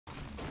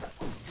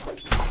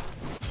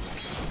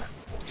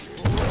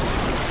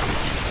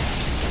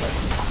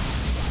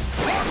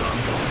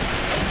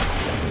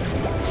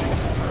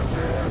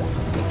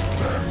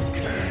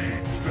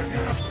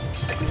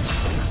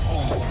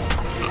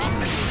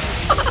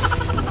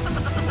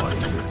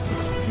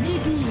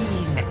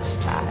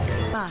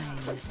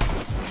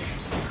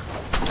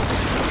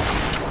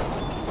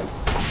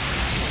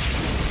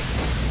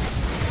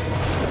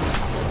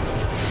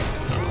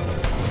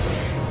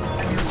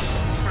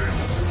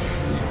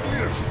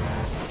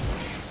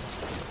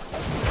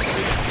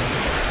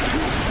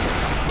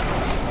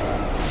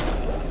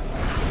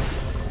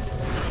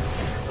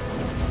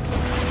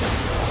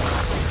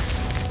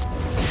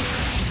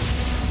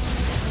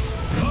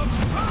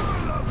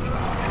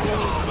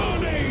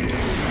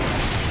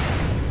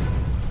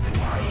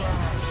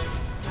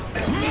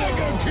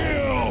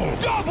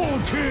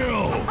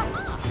kill!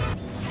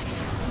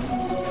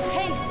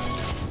 Haste!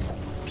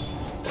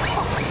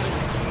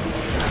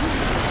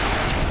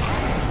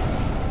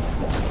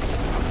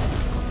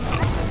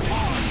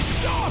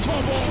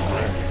 Unstoppable!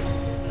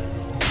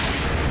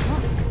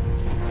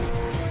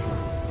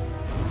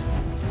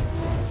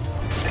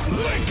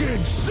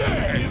 Liquid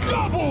Sand!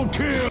 Double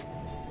kill!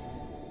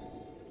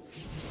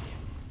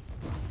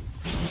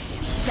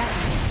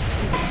 Shadows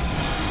take us.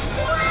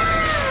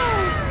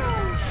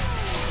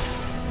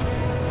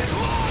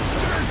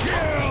 Monster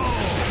kill!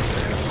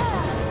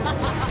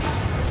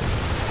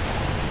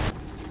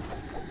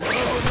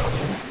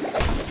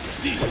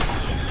 See.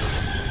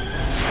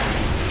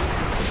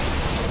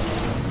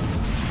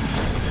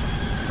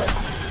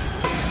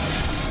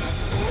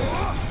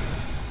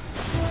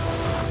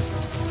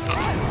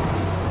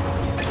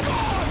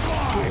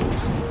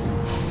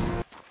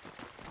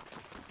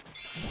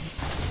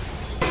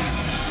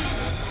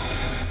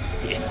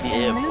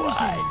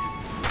 Illusion.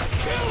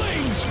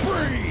 Killing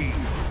spree!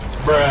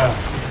 Bruh.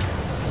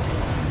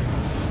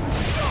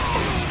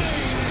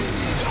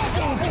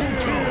 Double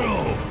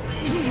kill!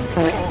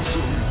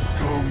 Awesome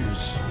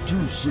comes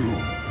too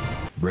soon.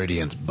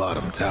 Radiant's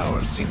bottom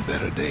tower's seen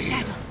better days.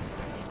 Shadows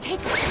take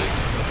us.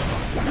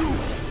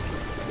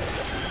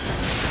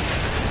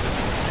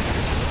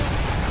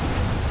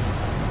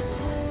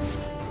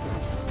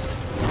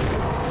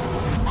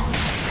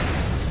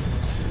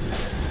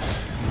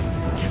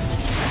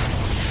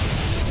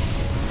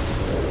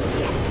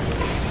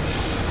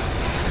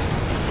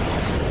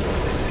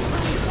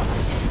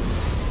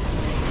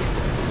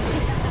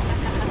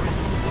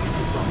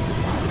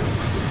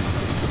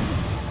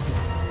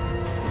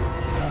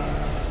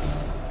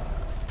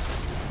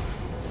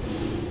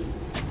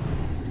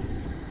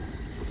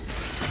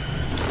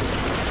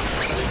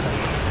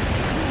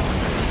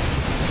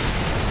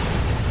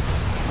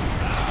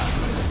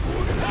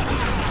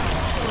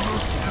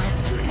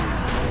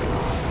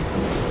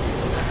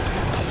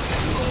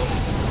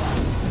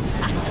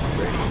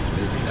 Radiant's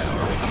mid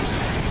tower.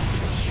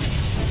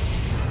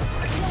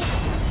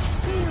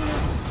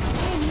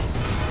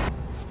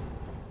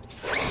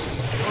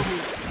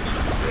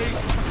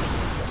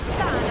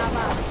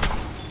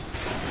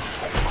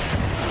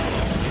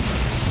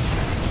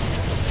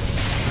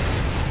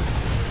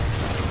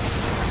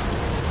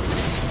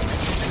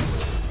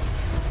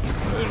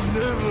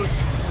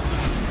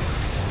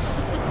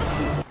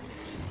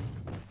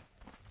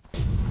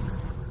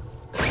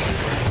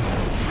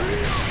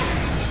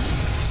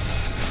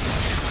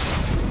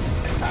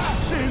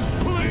 Axes,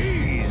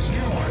 please!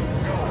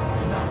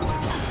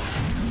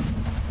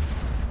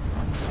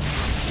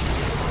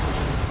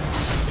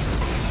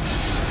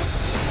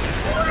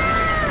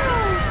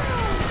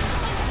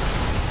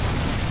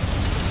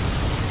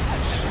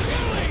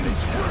 Killing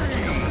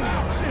spree!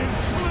 Axes,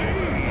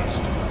 please!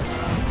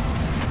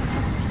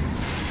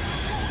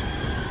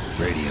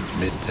 Radiant's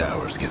mid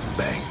tower's getting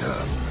banged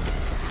up.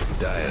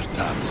 Dire's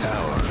top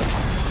tower.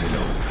 You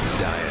know,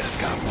 Dire's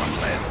got one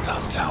last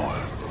top tower.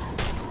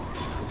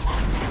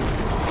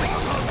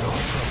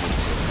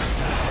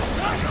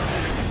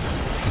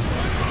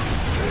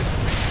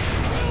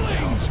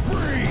 Killing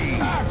spree!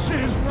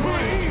 Axes,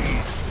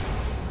 please!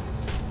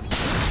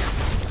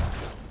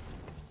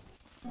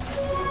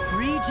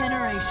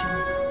 Regeneration.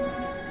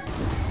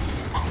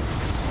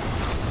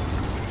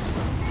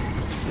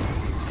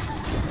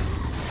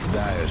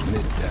 Dire's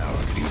mid tower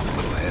could use a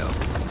little help.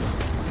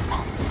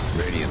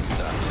 Radiant's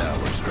top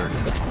tower's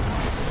hurting.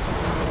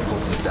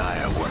 Hope the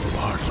Dire work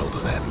partial to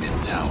that mid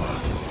tower.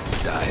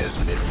 Dire's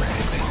mid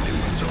ranks ain't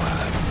doing so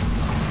hot.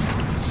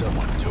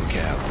 Someone took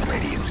out the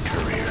Radiant's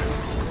courier.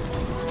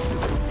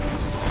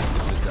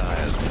 The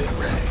Dire's mid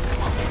rank.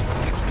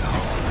 It's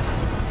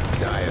gone.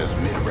 Dire's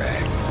mid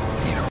ranks.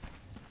 You know.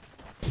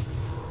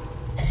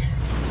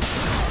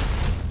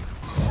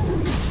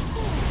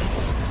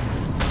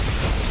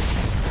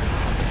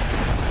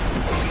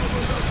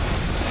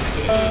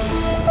 Dire's bottom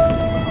rank.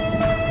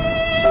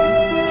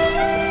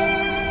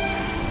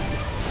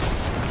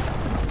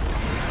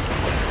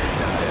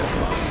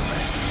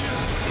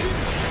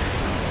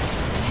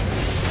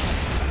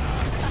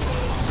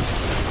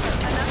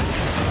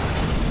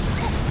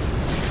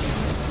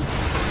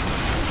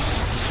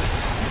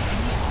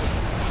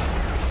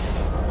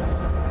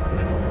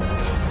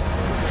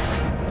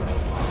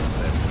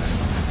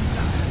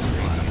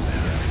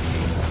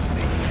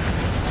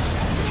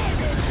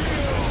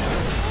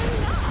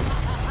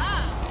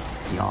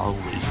 Y'all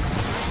waste.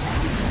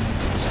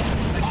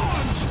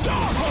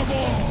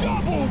 Unstoppable!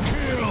 Double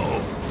kill!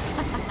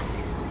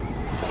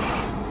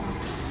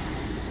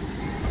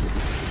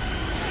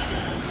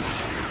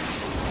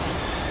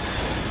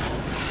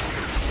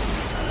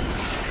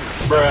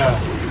 Bruh.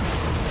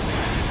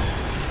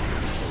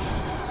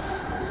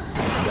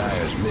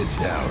 Dire's mid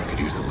tower could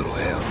use a little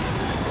help.